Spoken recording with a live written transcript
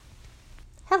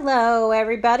Hello,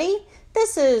 everybody.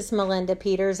 This is Melinda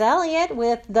Peters Elliott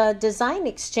with the Design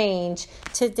Exchange.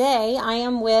 Today, I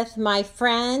am with my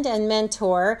friend and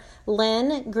mentor,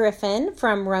 Lynne Griffin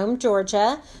from Rome,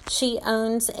 Georgia. She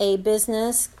owns a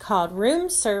business called Room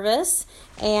Service,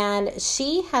 and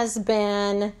she has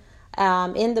been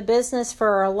in the business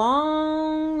for a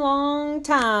long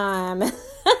time.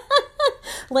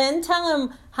 Lynne, tell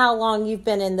them how long you've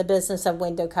been in the business of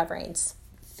window coverings.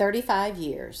 35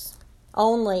 years.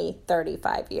 Only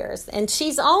 35 years. And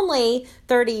she's only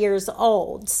 30 years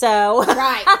old. So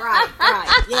Right.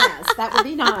 Yes, that would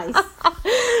be nice.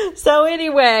 So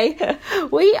anyway,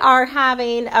 we are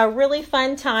having a really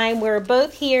fun time. We're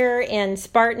both here in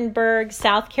Spartanburg,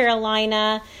 South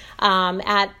Carolina,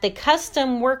 at the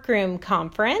Custom Workroom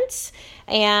Conference.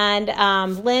 And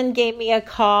Lynne gave me a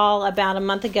call about a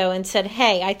month ago and said,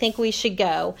 hey, I think we should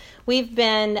go. We've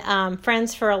been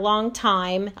friends for a long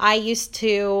time. I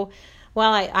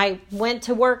went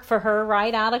to work for her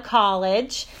right out of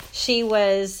college. She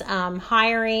was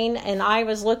hiring and I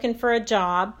was looking for a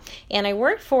job. And I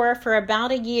worked for her for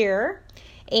about a year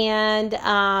and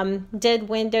learned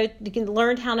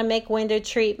how to make window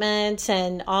treatments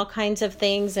and all kinds of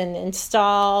things and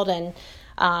installed. And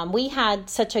we had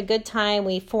such a good time.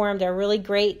 We formed a really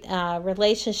great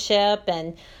relationship.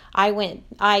 And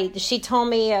she told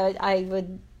me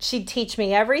she'd teach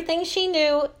me everything she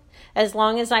knew as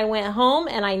long as I went home,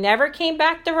 and I never came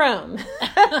back to Rome.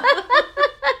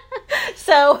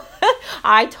 So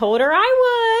I told her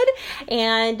I would,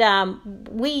 and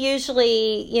we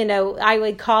usually, I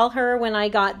would call her when I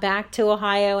got back to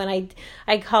Ohio, and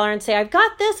I'd call her and say, I've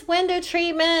got this window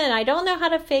treatment, and I don't know how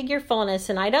to figure fullness,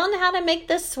 and I don't know how to make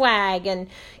this swag, and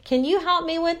can you help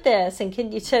me with this?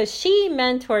 And so she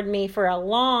mentored me for a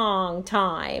long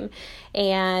time,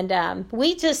 and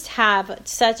we just have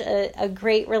such a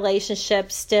great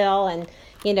relationship still, and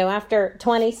after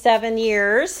 27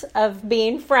 years of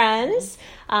being friends,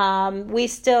 we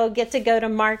still get to go to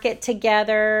market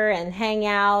together and hang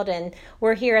out. And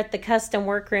we're here at the Custom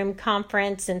Workroom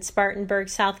Conference in Spartanburg,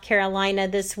 South Carolina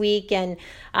this week, and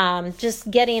just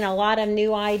getting a lot of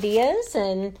new ideas.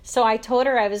 And so I told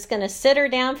her I was going to sit her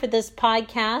down for this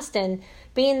podcast, and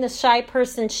being the shy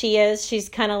person she is, she's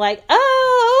kind of like,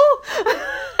 oh!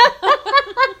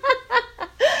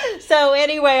 So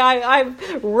anyway, I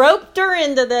roped her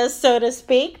into this, so to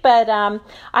speak, but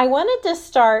I wanted to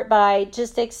start by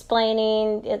just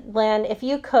explaining, Lynne, if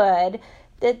you could,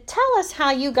 tell us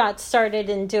how you got started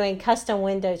in doing custom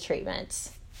window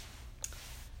treatments.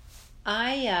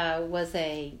 I was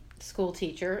a school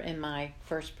teacher in my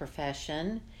first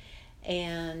profession,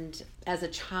 and as a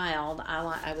child,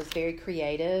 I was very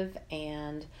creative,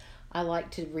 and I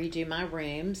like to redo my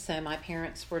room, so my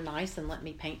parents were nice and let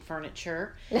me paint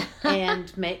furniture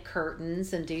and make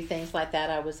curtains and do things like that.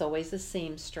 I was always a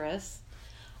seamstress.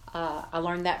 I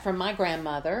learned that from my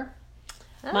grandmother.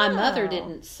 Oh. My mother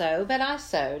didn't sew, but I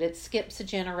sewed. It skips a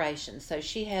generation, so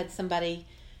she had somebody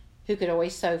who could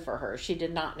always sew for her. She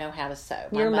did not know how to sew.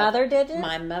 Your mother didn't?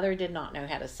 My mother did not know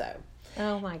how to sew.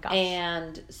 Oh my gosh.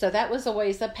 And so that was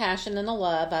always a passion and a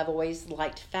love. I've always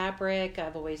liked fabric.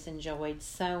 I've always enjoyed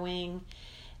sewing.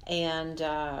 And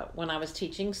when I was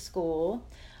teaching school,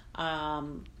 I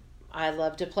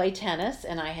loved to play tennis,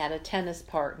 and I had a tennis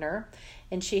partner,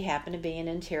 and she happened to be an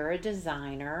interior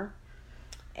designer.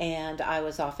 And I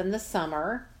was off in the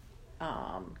summer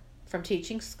from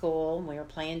teaching school, and we were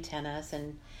playing tennis,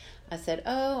 and I said,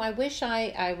 I wish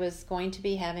I was going to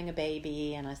be having a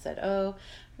baby. And I said, I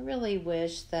really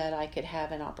wish that I could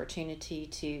have an opportunity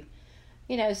to,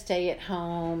 stay at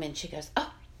home. And she goes,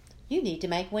 you need to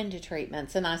make window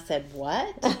treatments. And I said,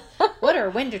 what? What are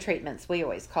window treatments? We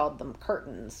always called them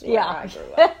curtains where I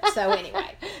grew up. So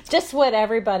anyway. Just what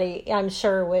everybody, I'm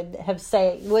sure, would have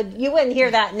said. You wouldn't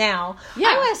hear that now. Yeah.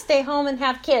 I want to stay home and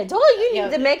have kids. You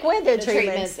need to make window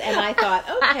treatments. And I thought,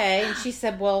 okay. And she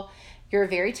said, well, you're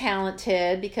very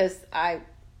talented, because I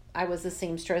was a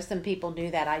seamstress, and people knew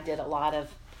that I did a lot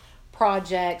of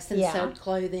projects and sewed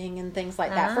clothing and things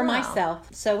like that for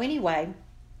myself. So anyway,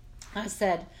 I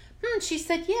said, she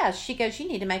said, yes. She goes, you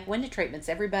need to make window treatments.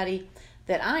 Everybody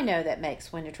that I know that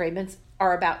makes window treatments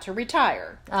are about to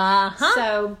retire.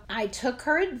 So I took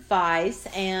her advice,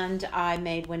 and I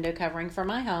made window covering for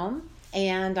my home.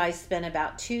 And I spent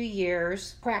about 2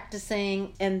 years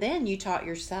practicing, and then you taught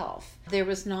yourself. There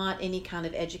was not any kind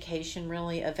of education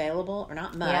really available, or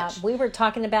not much. Yeah, we were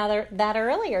talking about that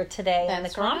earlier today in the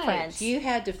conference. Right. You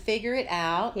had to figure it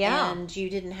out, and you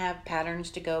didn't have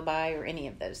patterns to go by or any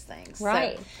of those things.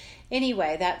 Right. So,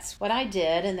 anyway, that's what I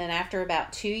did, and then after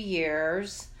about 2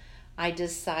 years, I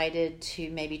decided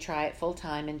to maybe try it full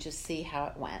time and just see how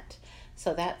it went.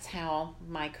 So that's how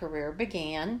my career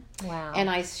began. Wow.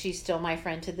 And she's still my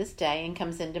friend to this day and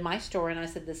comes into my store and I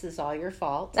said, this is all your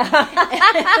fault.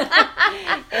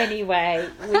 Anyway,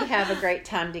 we have a great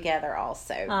time together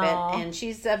also. And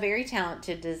she's a very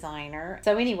talented designer.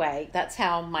 So anyway, that's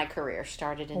how my career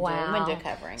started in doing window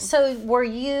covering. So were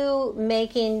you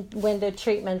making window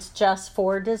treatments just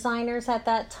for designers at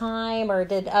that time? Or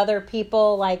did other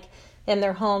people like in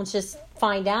their homes just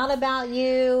find out about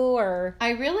you? Or I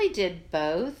really did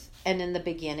both, and in the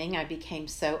beginning I became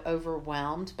so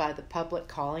overwhelmed by the public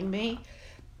calling me,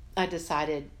 I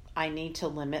decided I need to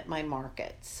limit my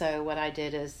market. So what I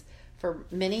did is, for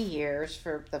many years,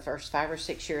 for the first 5 or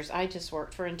 6 years, I just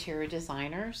worked for interior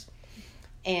designers,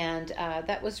 and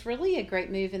that was really a great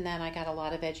move in that I got a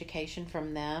lot of education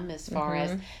from them as far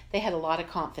as they had a lot of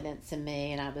confidence in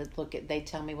me, and I would they'd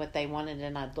tell me what they wanted,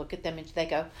 and I'd look at them and they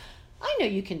go, I know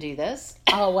you can do this.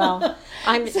 Oh, well,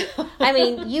 I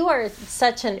mean, you are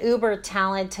such an uber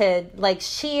talented, like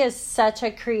she is such a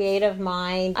creative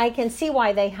mind. I can see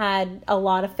why they had a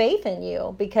lot of faith in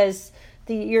you, because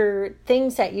your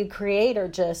things that you create are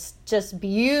just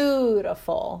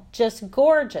beautiful, just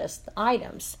gorgeous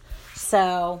items.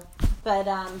 So, but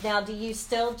now do you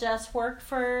still just work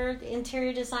for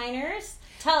interior designers?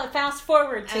 Fast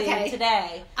forward to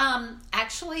today.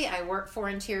 Actually, I work for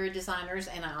interior designers,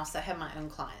 and I also have my own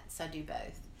clients. I do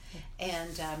both.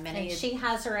 And she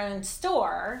has her own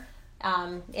store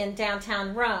in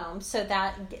downtown Rome, so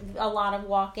that a lot of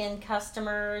walk-in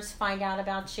customers find out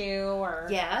about you. Or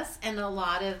yes, and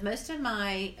most of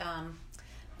my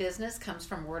business comes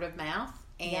from word of mouth,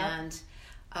 and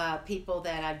people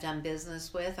that I've done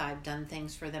business with, I've done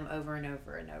things for them over and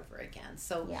over and over again.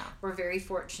 So we're very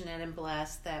fortunate and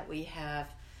blessed that we have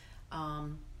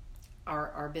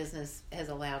our business has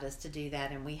allowed us to do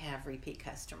that, and we have repeat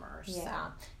customers. Yeah.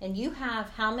 So. And you have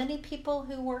how many people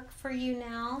who work for you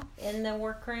now in the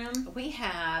workroom? We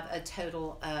have a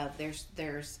total of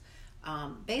there's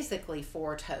basically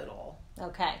 4 total.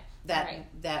 Okay.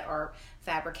 That are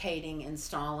fabricating,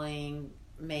 installing,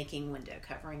 making window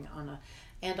covering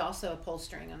and also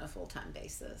upholstering on a full-time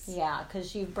basis. Yeah,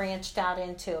 because you've branched out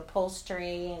into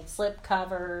upholstery and slip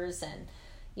covers, and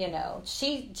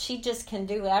she just can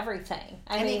do everything.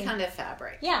 Any kind of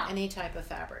fabric. Yeah. Any type of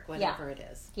fabric, whatever it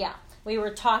is. Yeah. We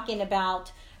were talking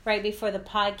about right before the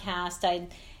podcast,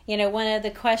 one of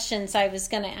the questions I was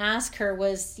going to ask her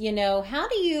was, how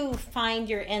do you find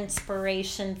your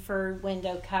inspiration for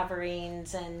window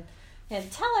coverings, and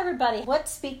tell everybody what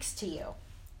speaks to you.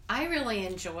 I really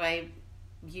enjoy,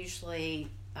 usually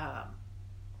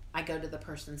I go to the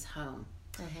person's home,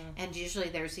 and usually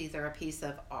there's either a piece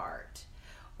of art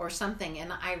or something,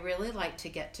 and I really like to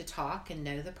get to talk and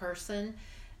know the person,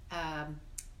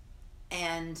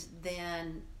 and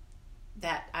then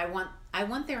that I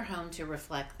want their home to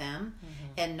reflect them,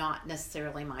 and not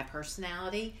necessarily my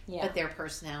personality, but their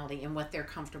personality and what they're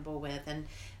comfortable with, and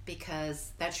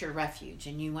because that's your refuge,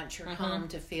 and you want your home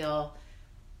to feel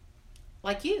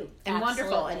like you and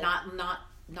wonderful, and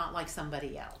not like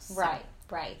somebody else.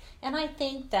 Right. And I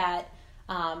think that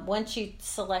once you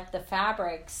select the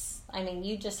fabrics,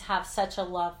 you just have such a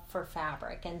love for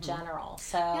fabric in general.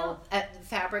 So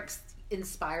fabrics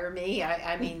inspire me.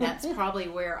 I mean, that's probably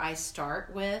where I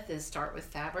start with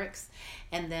fabrics,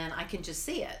 and then I can just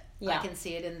see it. I can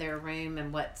see it in their room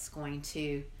and what's going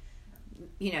to,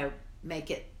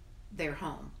 make it their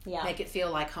home. Make it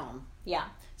feel like home. Yeah.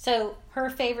 So her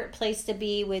favorite place to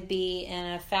be would be in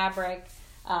a fabric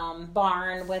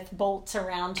barn with bolts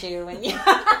around you, and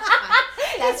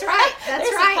That's right. There's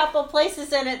a couple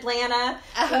places in Atlanta.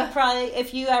 Probably,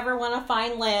 if you ever want to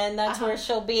find Lynn, that's where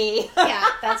she'll be. Yeah,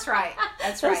 that's right.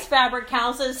 Those fabric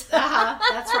houses.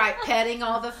 That's right. Petting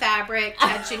all the fabric,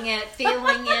 touching it,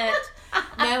 feeling it,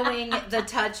 knowing the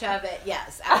touch of it.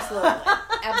 Yes,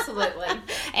 absolutely.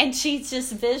 And she's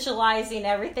just visualizing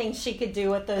everything she could do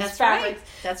with those fabrics.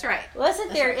 That's right.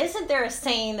 Isn't there a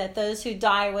saying that those who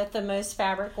die with the most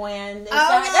fabric win?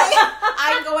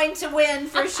 I'm going to win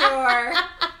for sure.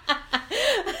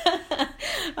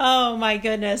 Oh my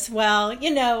goodness. Well,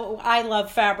 I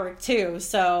love fabric too.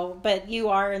 So, but you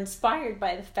are inspired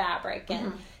by the fabric,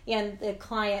 and the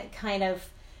client kind of,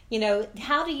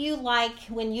 how do you like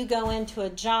when you go into a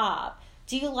job?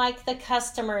 Do you like the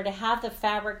customer to have the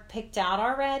fabric picked out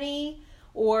already?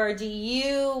 Or do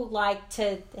you like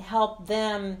to help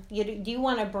them? Do you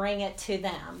want to bring it to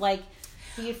them? Like,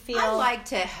 do you feel... I like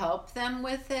to help them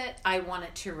with it. I want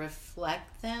it to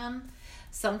reflect them.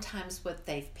 Sometimes what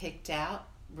they've picked out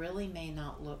really may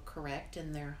not look correct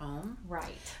in their home.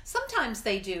 Right. Sometimes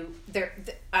they do.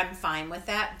 I'm fine with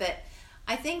that, but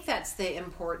I think that's the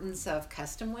importance of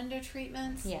custom window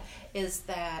treatments. Yeah. Is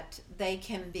that they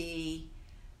can be,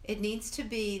 it needs to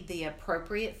be the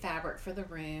appropriate fabric for the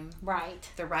room. Right.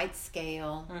 The right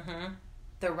scale. Mm-hmm.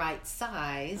 The right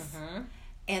size.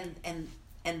 Mm-hmm.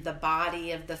 And the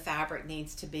body of the fabric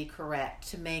needs to be correct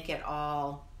to make it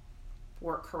all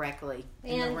work correctly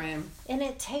in the room. And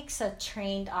it takes a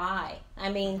trained eye. I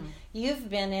mean,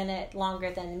 you've been in it longer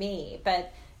than me,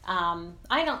 but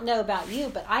I don't know about you,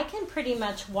 but I can pretty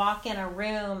much walk in a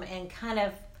room and kind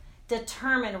of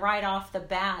determine right off the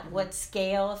bat what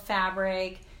scale of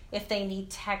fabric, if they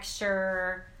need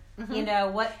texture, you know,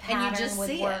 what pattern and you just would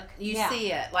see work. It. You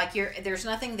see it. Like there's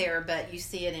nothing there, but you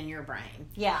see it in your brain.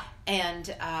 Yeah.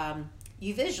 And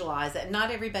you visualize it.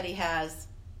 Not everybody has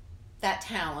that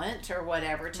talent or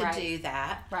whatever to do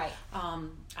that. Right. I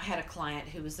had a client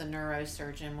who was a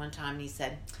neurosurgeon one time, and he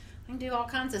said, I can do all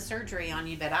kinds of surgery on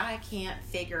you, but I can't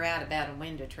figure out about a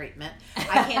window treatment.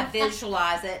 I can't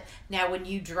visualize it. Now, when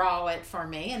you draw it for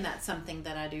me, and that's something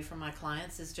that I do for my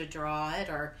clients, is to draw it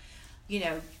or, you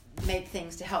know, make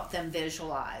things to help them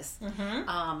visualize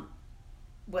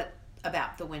what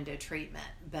about the window treatment.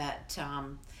 But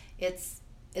it's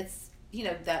you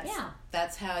know,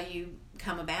 that's how you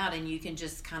come about, and you can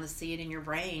just kind of see it in your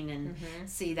brain and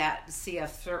see a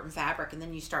certain fabric, and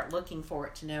then you start looking for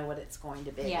it to know what it's going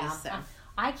to be. Yeah. So.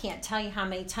 I can't tell you how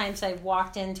many times I've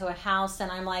walked into a house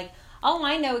and I'm like, oh,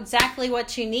 I know exactly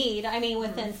what you need. I mean,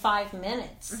 within 5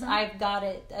 minutes, I've got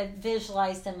it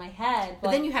visualized in my head.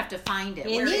 But then you have to find it.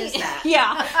 Where is that?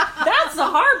 Yeah, that's the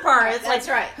hard part. It's that's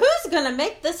like, right. Who's going to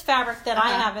make this fabric that I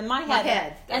have in my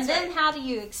head? That's and then how do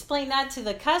you explain that to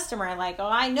the customer? Like, oh,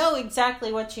 I know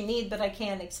exactly what you need, but I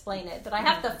can't explain it. But I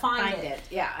have to find it.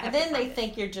 Yeah. And then they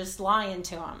think you're just lying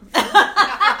to them.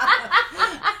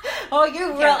 Oh,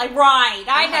 you really right.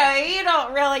 I know you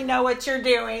don't really know what you're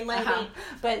doing, lady.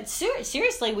 But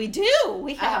seriously, we do.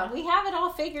 We have it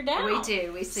all figured out. We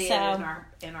do. We see it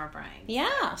in our brains.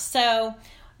 Yeah. So,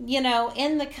 you know,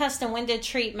 in the custom window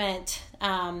treatment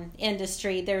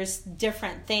industry, there's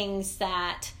different things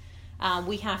that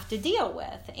we have to deal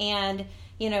with, and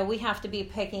you know, we have to be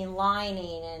picking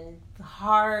lining and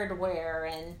hardware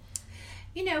and.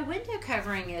 You know, window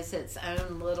covering is its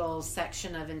own little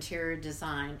section of interior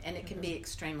design, and it can be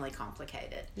extremely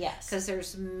complicated. Yes. Because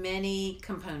there's many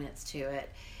components to it.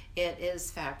 It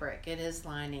is fabric, it is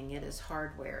lining, it is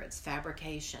hardware, it's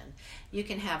fabrication. You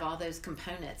can have all those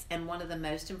components, and one of the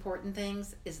most important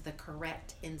things is the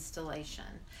correct installation.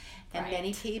 And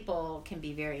many people can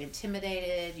be very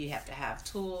intimidated. You have to have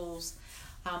tools.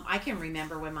 I can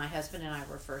remember when my husband and I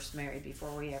were first married,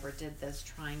 before we ever did this,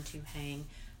 trying to hang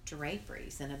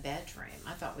draperies in a bedroom.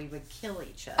 I thought we would kill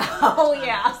each other. Oh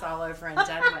yeah, it was all over and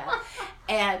done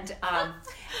with.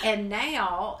 And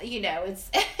now, you know,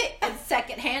 it's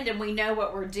secondhand, and we know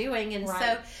what we're doing, and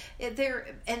so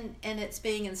it's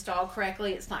being installed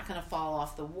correctly. It's not going to fall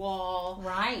off the wall.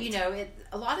 Right. You know,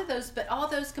 but all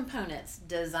those components: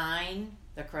 design,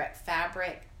 the correct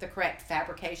fabric, the correct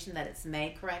fabrication, that it's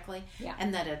made correctly,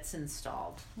 and that it's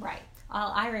installed. Right.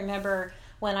 I remember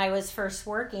when I was first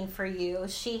working for you,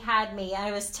 she had me,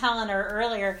 I was telling her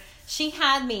earlier, she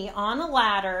had me on a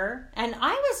ladder, and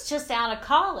I was just out of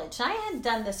college. I hadn't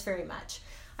done this very much.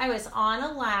 I was on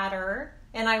a ladder,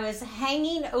 and I was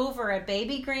hanging over a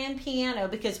baby grand piano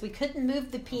because we couldn't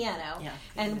move the piano. Yeah,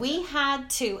 and we had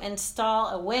to install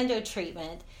a window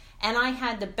treatment, and I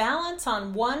had to balance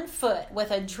on one foot with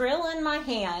a drill in my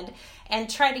hand and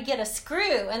try to get a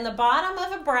screw in the bottom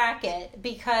of a bracket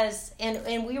because,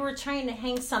 and we were trying to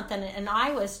hang something, and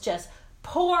I was just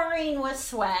pouring with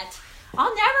sweat.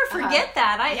 I'll never forget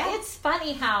that. It's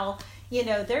funny how, you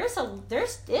know,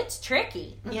 it's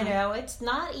tricky, you know, it's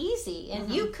not easy, and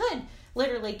you could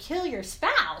literally kill your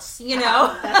spouse, you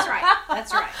know.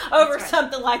 That's right. Over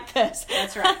something like this.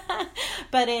 That's right.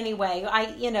 But anyway,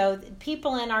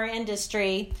 people in our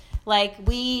industry, like,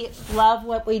 we love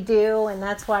what we do, and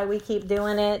that's why we keep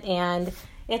doing it. And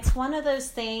it's one of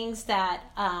those things that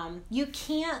you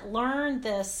can't learn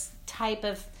this type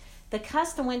of, the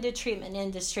custom window treatment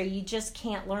industry, you just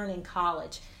can't learn in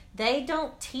college. They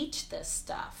don't teach this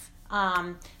stuff.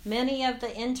 Many of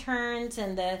the interns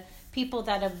and the people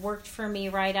that have worked for me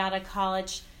right out of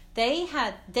college, they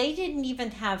didn't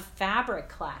even have fabric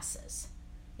classes.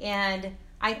 And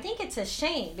I think it's a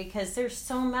shame because there's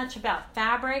so much about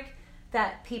fabric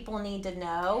that people need to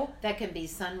know. That can be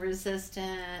sun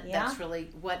resistant. Yeah. That's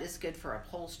really what is good for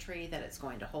upholstery, that it's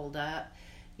going to hold up.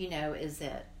 You know, is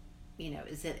it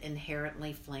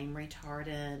inherently flame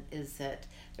retardant?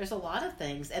 There's a lot of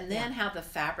things. And then how the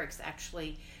fabrics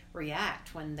actually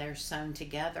react when they're sewn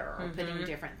together or putting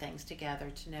different things together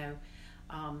to know.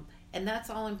 And that's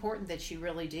all important, that you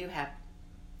really do have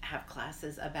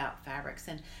classes about fabrics.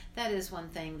 And that is one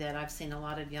thing that I've seen a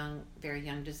lot of very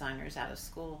young designers out of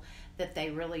school, that they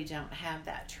really don't have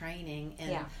that training,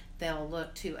 and they'll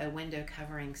look to a window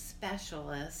covering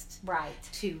specialist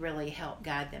to really help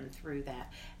guide them through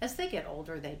that. As they get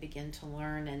older, they begin to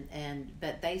learn,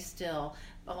 but they still,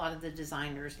 a lot of the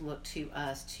designers look to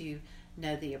us to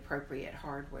know the appropriate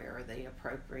hardware or the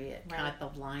appropriate type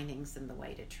of linings and the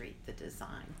way to treat the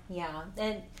design. Yeah,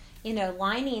 and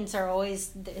linings are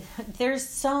always, there's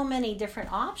so many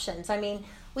different options. I mean,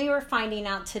 we were finding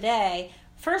out today,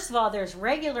 first of all, there's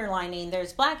regular lining,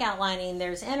 there's blackout lining,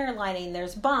 there's inner lining,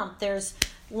 there's bump, there's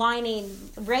lining,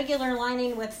 regular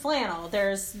lining with flannel,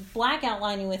 there's blackout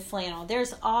lining with flannel,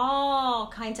 there's all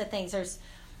kinds of things.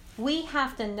 We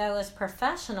have to know as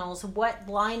professionals what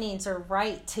linings are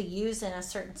right to use in a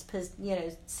certain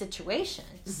situation.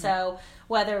 Mm-hmm. So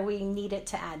whether we need it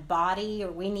to add body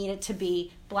or we need it to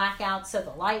be blackout so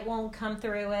the light won't come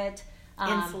through it.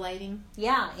 Insulating.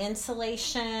 Yeah,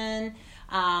 insulation.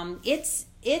 It's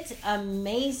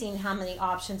amazing how many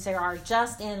options there are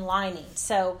just in lining.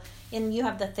 So, and you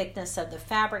have the thickness of the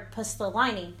fabric plus the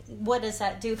lining. What does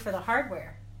that do for the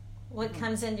hardware? What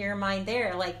comes into your mind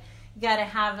there? Like, you got to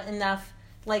have enough,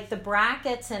 like the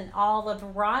brackets and all of the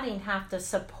rotting have to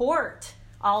support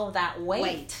all of that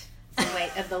weight. The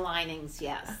weight of the linings,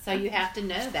 yes. So you have to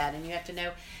know that, and you have to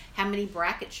know how many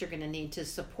brackets you're going to need to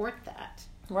support that.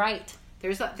 Right.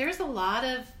 There's a lot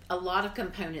of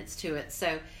components to it.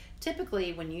 So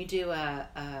typically when you do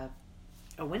a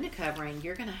window covering,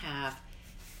 you're going to have,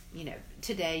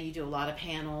 today you do a lot of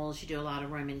panels, you do a lot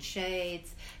of Roman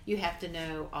shades. You have to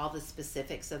know all the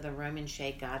specifics of the Roman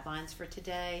shade guidelines for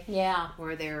today. Yeah.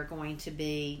 Where they're going to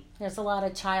be. There's a lot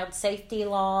of child safety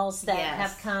laws that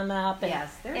have come up. And,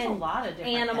 there's a lot of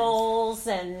different animals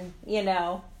things. And,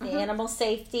 animal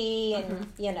safety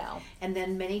and, And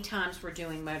then many times we're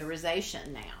doing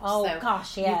motorization now. Oh, so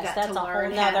gosh, yes. That's a whole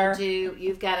nother.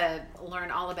 You've got to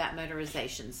learn all about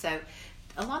motorization. So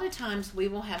a lot of times we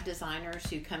will have designers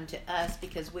who come to us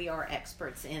because we are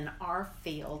experts in our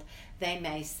field. They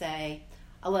may say,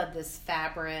 I love this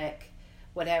fabric,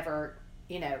 whatever,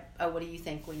 what do you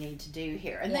think we need to do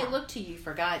here? And they look to you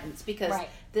for guidance because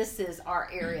this is our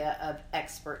area of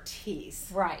expertise.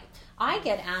 Right. I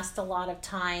get asked a lot of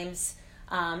times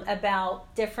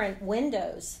about different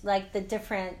windows, like the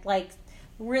different,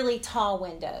 really tall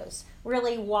windows,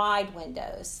 really wide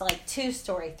windows, like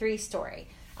 2-story, 3-story.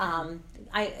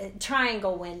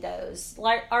 Triangle windows,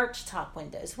 arch top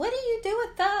windows. What do you do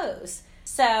with those?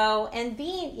 So, and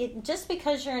just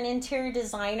because you're an interior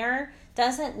designer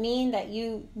doesn't mean that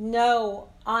you know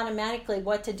automatically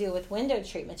what to do with window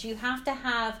treatments. You have to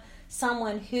have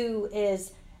someone who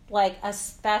is like a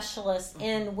specialist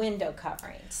in window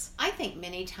coverings. I think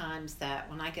many times that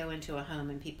when I go into a home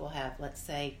and people have, let's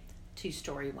say,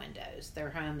 2-story windows. Their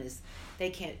home is,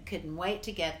 they couldn't wait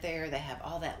to get there. They have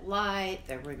all that light.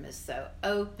 Their room is so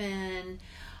open.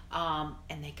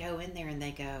 And they go in there and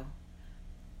they go,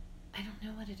 I don't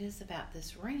know what it is about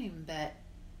this room, but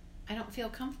I don't feel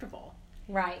comfortable.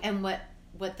 Right. And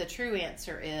what the true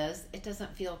answer is, it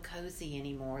doesn't feel cozy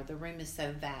anymore. The room is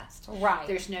so vast. Right.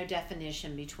 There's no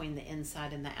definition between the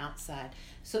inside and the outside.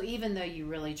 So even though you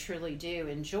really truly do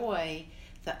enjoy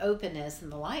the openness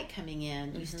and the light coming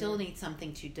in, you still need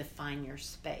something to define your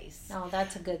space. Oh,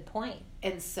 that's a good point.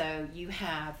 And so you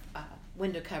have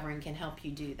window covering can help you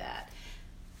do that.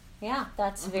 Yeah,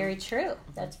 that's very true.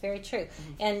 That's very true.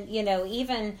 And,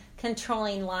 even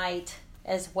controlling light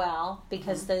as well,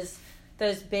 because those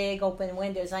big open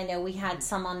windows, I know we had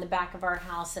some on the back of our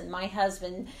house, and my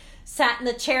husband sat in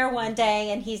the chair one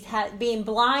day and he's being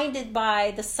blinded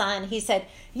by the sun. He said,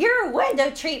 "You're a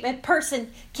window treatment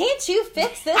person. Can't you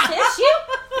fix this issue?"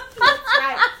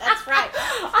 That's right.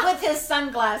 With his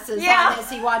sunglasses on as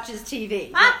he watches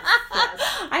TV. Yes.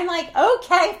 I'm like,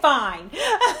 okay, fine.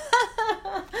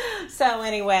 So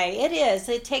anyway,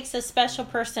 it takes a special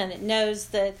person that knows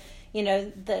the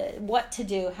what to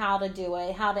do, how to do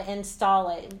it, how to install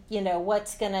it,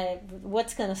 what's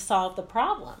gonna solve the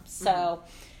problem. So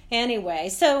anyway,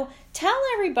 so tell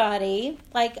everybody,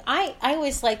 I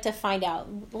always like to find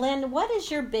out, Lynn, what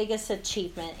is your biggest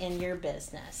achievement in your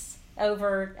business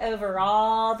over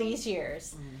all these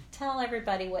years? Tell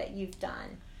everybody what you've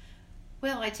done.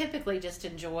 Well, I typically just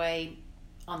enjoy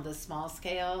on the small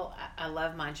scale. I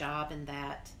love my job in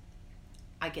that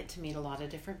I get to meet a lot of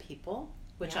different people,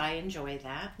 which I enjoy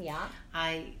that. Yeah.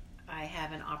 I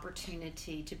have an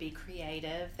opportunity to be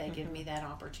creative. They give me that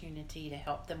opportunity to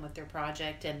help them with their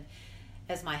project. And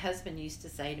as my husband used to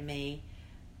say to me,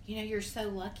 you're so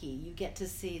lucky. You get to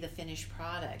see the finished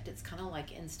product. It's kind of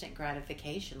like instant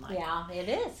gratification. Yeah, it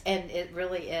is. And it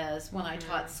really is. When I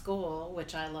taught school,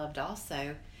 which I loved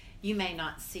also, you may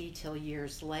not see till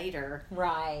years later.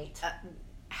 Right.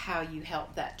 How you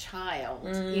help that child,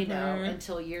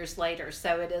 until years later.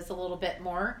 So it is a little bit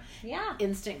more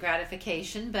instant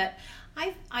gratification. But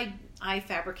I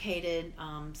fabricated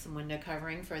some window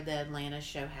covering for the Atlanta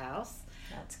show house.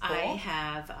 That's cool. I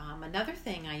have another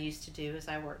thing I used to do is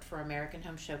I worked for American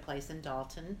Home Showplace in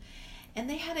Dalton, and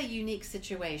they had a unique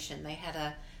situation. They had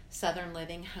a Southern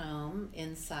Living home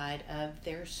inside of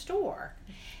their store,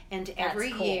 and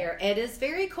every year it is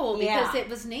very cool because it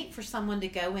was neat for someone to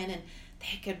go in and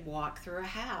they could walk through a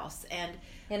house, and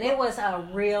it was a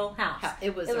real house.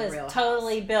 It was a real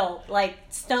totally house. Built, like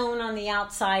stone on the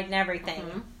outside and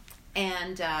everything.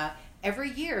 And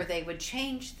every year they would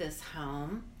change this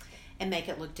home and make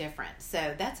it look different.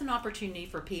 So that's an opportunity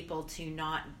for people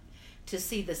to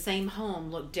see the same home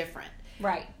look different.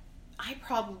 Right. I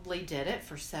probably did it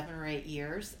for 7 or 8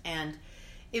 years, and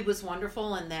it was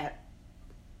wonderful in that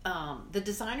the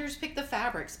designers picked the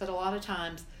fabrics, but a lot of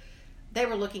times they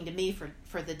were looking to me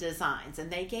for the designs,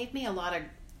 and they gave me a lot of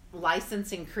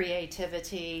license and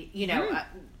creativity,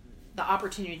 the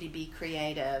opportunity to be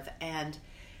creative. And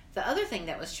the other thing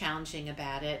that was challenging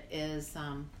about it is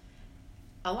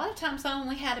a lot of times I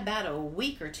only had about a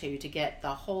week or two to get the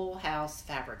whole house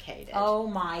fabricated. Oh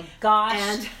my gosh.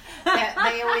 And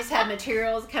they always had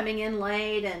materials coming in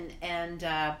late, and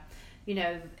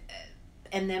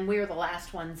and then we were the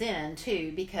last ones in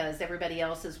too, because everybody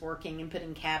else is working and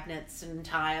putting cabinets and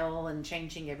tile and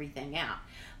changing everything out.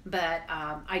 But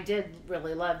I did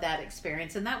really love that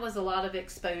experience, and that was a lot of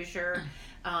exposure.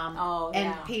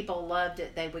 And people loved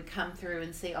it. They would come through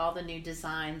and see all the new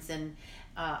designs, and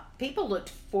people looked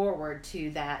forward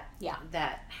to that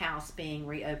house being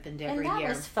reopened every year. And that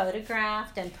was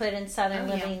photographed and put in Southern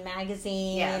Living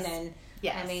magazine. Yes. And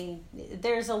yes. I mean,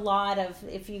 there's a lot of,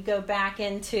 if you go back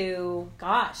into,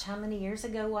 gosh, how many years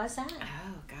ago was that?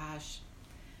 Oh gosh,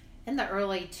 in the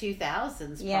early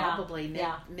 2000s, probably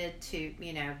mid to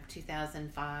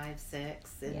 2005,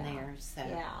 6 in there. So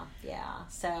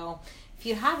So if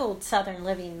you have old Southern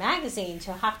Living magazines,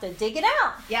 you'll have to dig it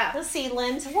out. Yeah. You'll see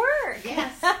Lynne's work.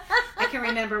 Yes. I can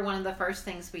remember one of the first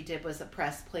things we did was a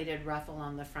press pleated ruffle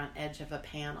on the front edge of a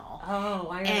panel. Oh,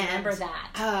 I remember that.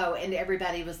 Oh, and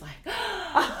everybody was like,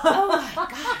 oh my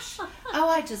gosh. Oh,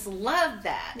 I just love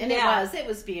that. And it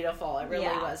was beautiful. It really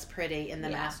was pretty in the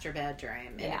master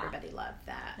bedroom, and everybody loved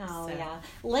that. Oh,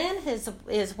 Lynne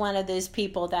is one of those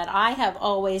people that I have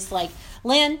always like,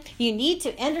 Lynne, you need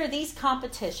to enter these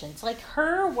competitions. Like,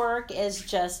 her work is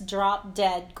just drop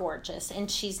dead gorgeous,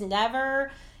 and she's never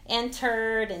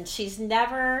entered, and she's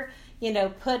never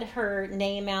put her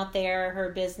name out there, her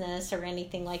business or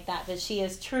anything like that, but she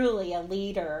is truly a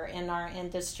leader in our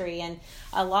industry, and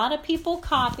a lot of people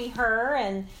copy her,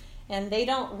 and they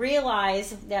don't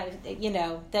realize that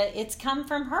that it's come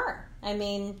from her. I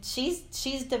mean,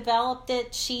 she's developed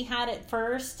it, she had it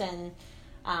first, and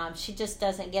she just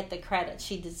doesn't get the credit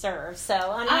she deserves. So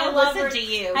I love her. To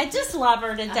you. I just love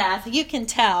her to death. You can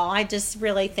tell. I just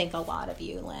really think a lot of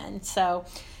you, Lynne. So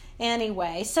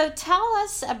anyway, so tell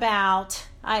us about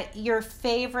your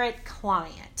favorite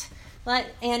client.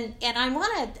 And I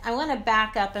want to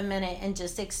back up a minute and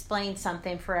just explain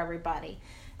something for everybody.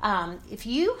 If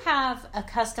you have a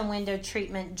custom window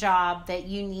treatment job that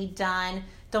you need done,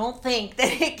 don't think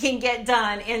that it can get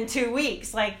done in 2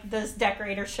 weeks like this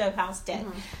decorator show house did,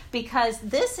 because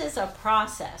this is a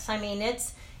process. I mean,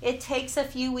 it takes a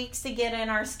few weeks to get in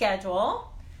our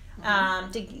schedule,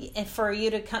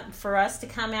 for us to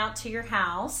come out to your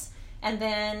house, and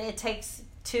then it takes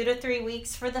 2 to 3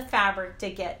 weeks for the fabric to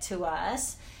get to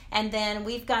us. And then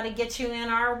we've got to get you in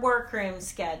our workroom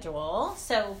schedule.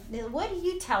 So what do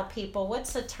you tell people?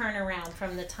 What's the turnaround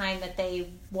from the time that they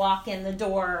walk in the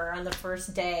door on the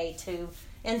first day to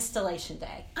installation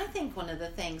day? I think one of the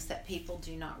things that people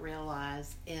do not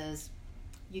realize is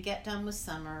you get done with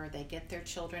summer, they get their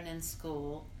children in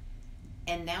school,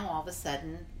 and now all of a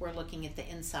sudden we're looking at the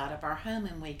inside of our home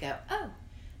and we go, oh,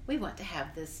 we want to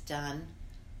have this done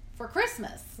for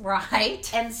Christmas. Right.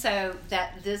 And so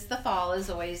the fall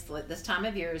is always, this time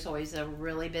of year is always a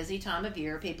really busy time of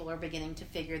year. People are beginning to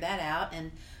figure that out.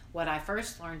 And what I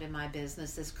first learned in my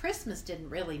business is Christmas didn't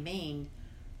really mean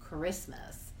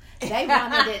Christmas. They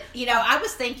wanted it, I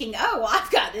was thinking,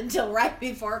 I've got until right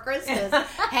before Christmas,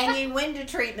 hanging window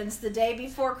treatments the day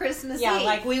before Christmas Eve.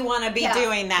 Like we want to be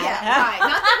doing that. Yeah, right.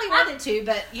 Not that we wanted to,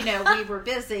 but, we were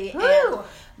busy.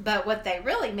 But what they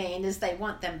really mean is they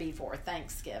want them before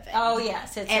Thanksgiving. Oh,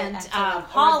 yes. It's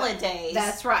holidays.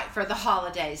 That's right, for the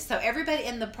holidays. So everybody,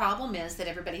 and the problem is that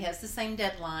everybody has the same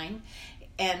deadline.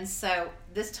 And so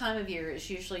this time of year is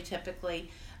usually typically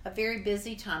a very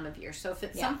busy time of year. So if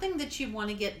it's something that you want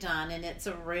to get done and it's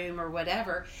a room or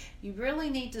whatever, you really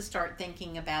need to start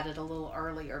thinking about it a little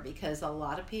earlier, because a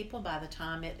lot of people, by the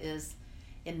time it is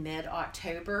in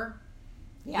mid-October,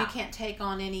 you can't take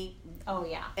on any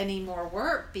more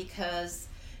work, because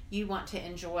you want to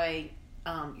enjoy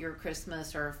your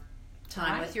Christmas or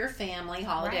time with your family,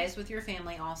 holidays with your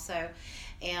family also.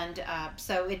 And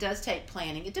so it does take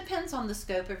planning. It depends on the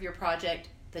scope of your project,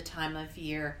 the time of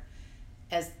year,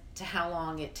 as to how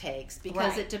long it takes,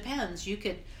 because it depends. You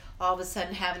could all of a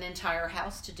sudden have an entire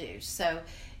house to do. So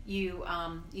you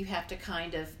have to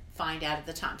kind of find out at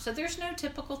the time. So there's no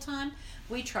typical time.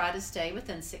 We try to stay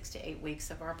within 6 to 8 weeks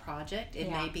of our project.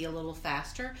 It may be a little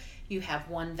faster. You have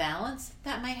one valance,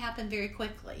 that may happen very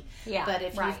quickly. But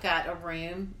if you've got a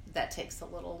room, that takes a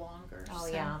little longer.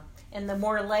 And the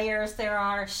more layers there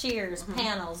are, shears,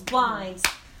 panels, blinds,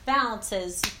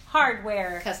 valances,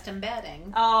 hardware, custom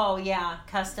bedding.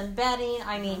 Custom bedding.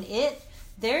 I mean,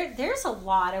 there's a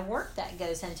lot of work that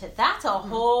goes into it. That's a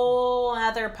whole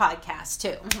other podcast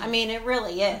too. I mean, it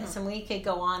really is, and we could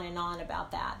go on and on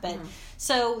about that. But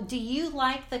so, do you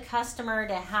like the customer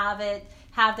to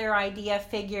have their idea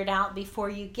figured out before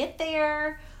you get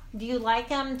there? Do you like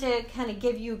them to kind of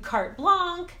give you carte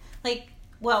blanche?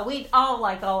 Well, we'd all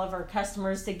like all of our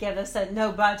customers to give us a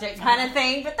no budget kind of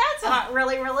thing, but that's not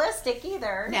really realistic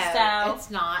either. No, it's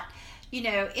not.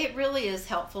 It really is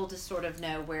helpful to sort of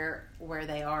know where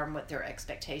they are and what their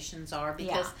expectations are,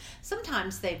 because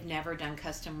sometimes they've never done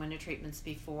custom window treatments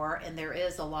before, and there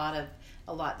is a lot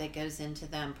that goes into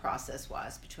them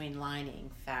process-wise, between lining,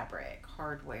 fabric,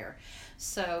 hardware.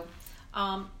 So,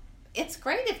 it's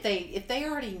great if they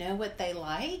already know what they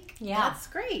like. That's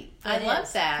great. I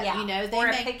love that. Or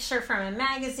a picture from a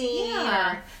magazine,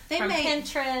 or from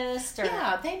Pinterest,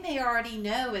 or they may already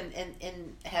know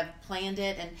and have planned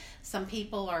it. And some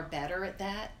people are better at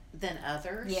that than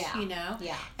others.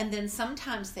 And then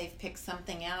sometimes they've picked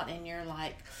something out, and you're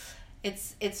like,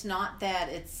 it's not that.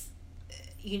 It's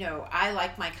I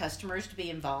like my customers to be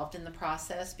involved in the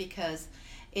process, because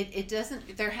it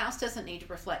doesn't, their house doesn't need to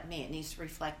reflect me, it needs to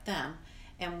reflect them,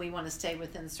 and we want to stay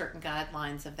within certain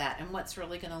guidelines of that, and what's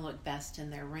really going to look best in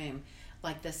their room,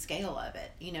 like the scale of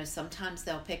it. Sometimes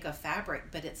they'll pick a fabric,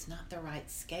 but it's not the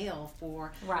right scale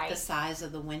for the size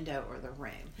of the window or the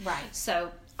room.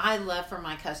 So I love for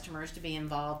my customers to be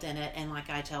involved in it, and like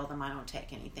I tell them, I don't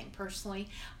take anything personally.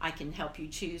 I can help you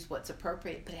choose what's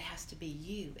appropriate, but it has to be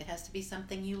you. It has to be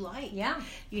something you like.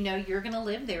 You're going to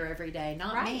live there every day,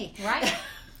 not me.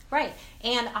 Right.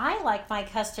 And I like my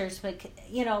customers, but,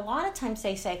 a lot of times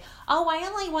they say, I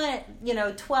only want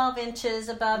it, 12 inches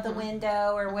above the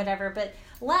window or whatever, but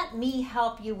let me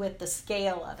help you with the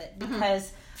scale of it,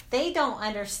 because they don't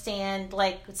understand,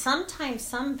 sometimes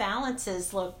some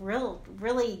valances look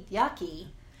really yucky.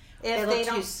 If they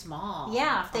look too small.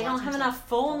 If they don't have enough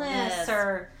fullness,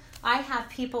 or I have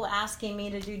people asking me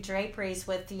to do draperies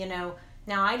with,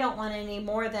 now I don't want any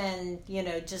more than,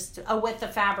 just a width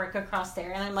of fabric across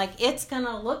there. And I'm like, it's going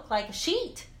to look like a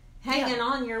sheet hanging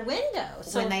on your window.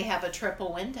 So when they have a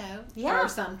triple window or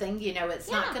something, it's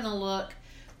not going to look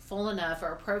full enough or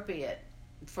appropriate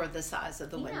for the size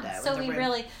of the window. So we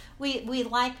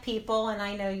like people, and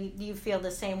I know you feel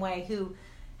the same way, who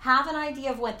have an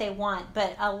idea of what they want,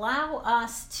 but allow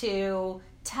us to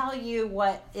tell you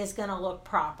what is going to look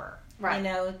proper.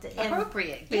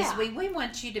 Appropriate, because we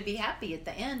want you to be happy at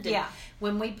the end. And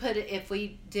when we put it, if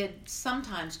we did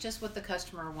sometimes just what the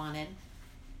customer wanted,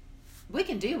 we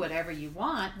can do whatever you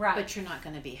want, but you're not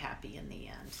going to be happy in the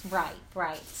end.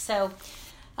 Right. So,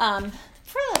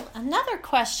 for another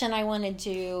question I wanted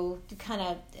to kind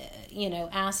of,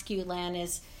 ask you, Lynne,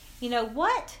 is,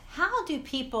 how do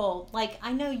people,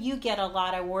 I know you get a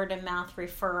lot of word of mouth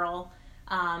referral.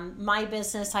 My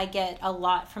business, I get a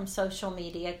lot from social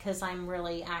media, because I'm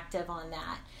really active on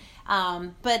that.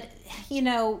 But,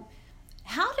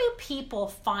 how do people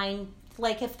find,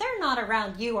 if they're not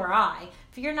around you or I,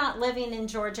 if you're not living in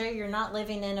Georgia, you're not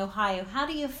living in Ohio, how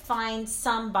do you find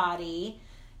somebody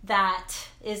that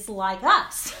is like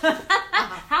us?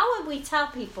 How would we tell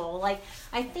people?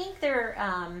 I think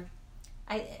the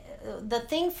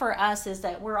thing for us is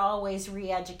that we're always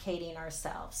re-educating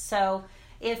ourselves. So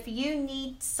if you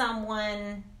need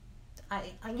someone,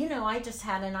 I just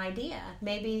had an idea.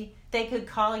 Maybe they could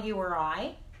call you or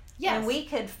I. Yes. And we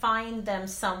could find them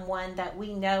someone that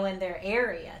we know in their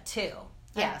area too.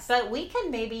 Yes. But we can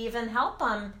maybe even help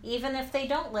them, even if they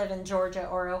don't live in Georgia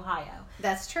or Ohio.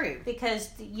 That's true. Because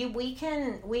we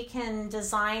can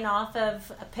design off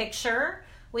of a picture.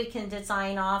 We can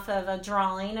design off of a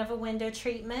drawing of a window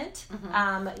treatment.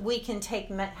 Mm-hmm. We can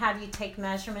have you take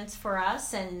measurements for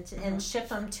us and ship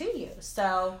them to you.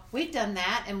 So we've done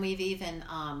that, and we've even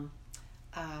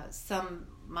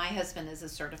my husband is a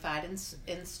certified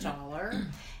installer,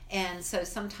 and so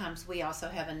sometimes we also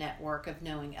have a network of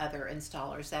knowing other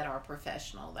installers that are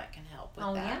professional that can help with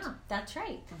that. Oh yeah, that's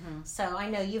right. Mm-hmm. So I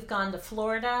know you've gone to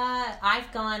Florida.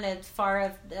 I've gone as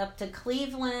far up to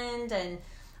Cleveland, and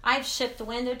I've shipped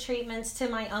window treatments to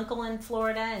my uncle in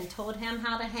Florida and told him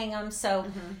how to hang them. So,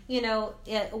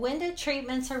 window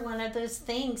treatments are one of those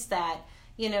things that,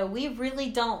 we really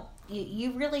don't,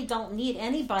 you really don't need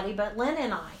anybody but Lynn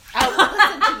and I. Oh,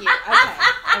 listen to you.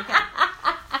 Okay.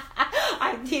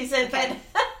 I'm teasing, okay.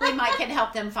 But we can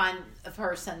help them find a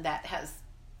person that has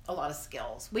a lot of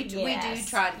skills. We do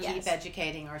try to keep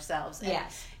educating ourselves.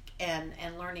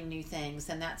 And learning new things,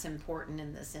 and that's important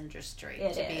in this industry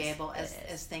be able,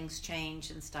 as things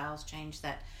change and styles change,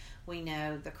 that we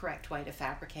know the correct way to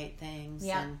fabricate things.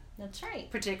 Yeah, that's right.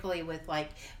 Particularly with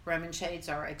Roman shades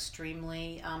are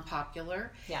extremely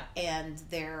popular. Yeah, and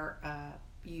there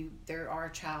are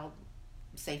child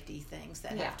safety things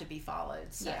that have to be followed.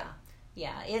 So.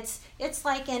 Yeah, it's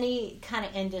like any kind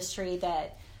of industry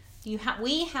that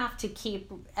we have to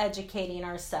keep educating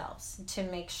ourselves to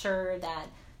make sure that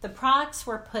the products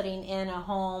we're putting in a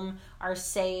home are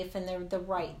safe and they're the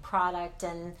right product.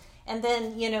 And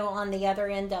then, on the other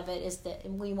end of it is that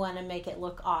we want to make it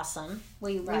look awesome.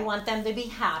 We want them to be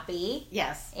happy.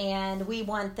 Yes. And we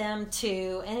want them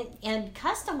to, and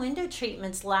custom window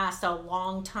treatments last a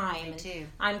long time. They do.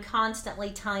 I'm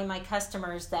constantly telling my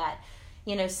customers that,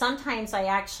 sometimes I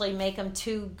actually make them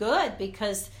too good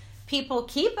because people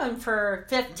keep them for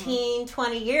 15,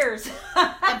 20 years.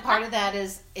 And part of that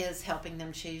is helping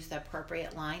them choose the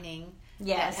appropriate lining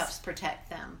that helps protect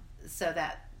them. So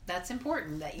that's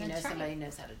important that somebody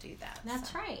knows how to do that.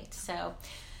 That's right. So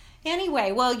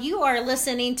anyway, well, you are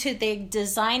listening to the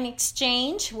Design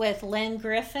Exchange with Lynne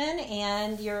Griffin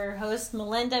and your host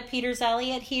Melinda Peters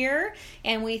Elliott here.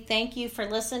 And we thank you for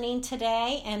listening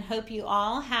today and hope you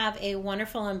all have a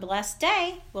wonderful and blessed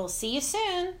day. We'll see you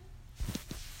soon.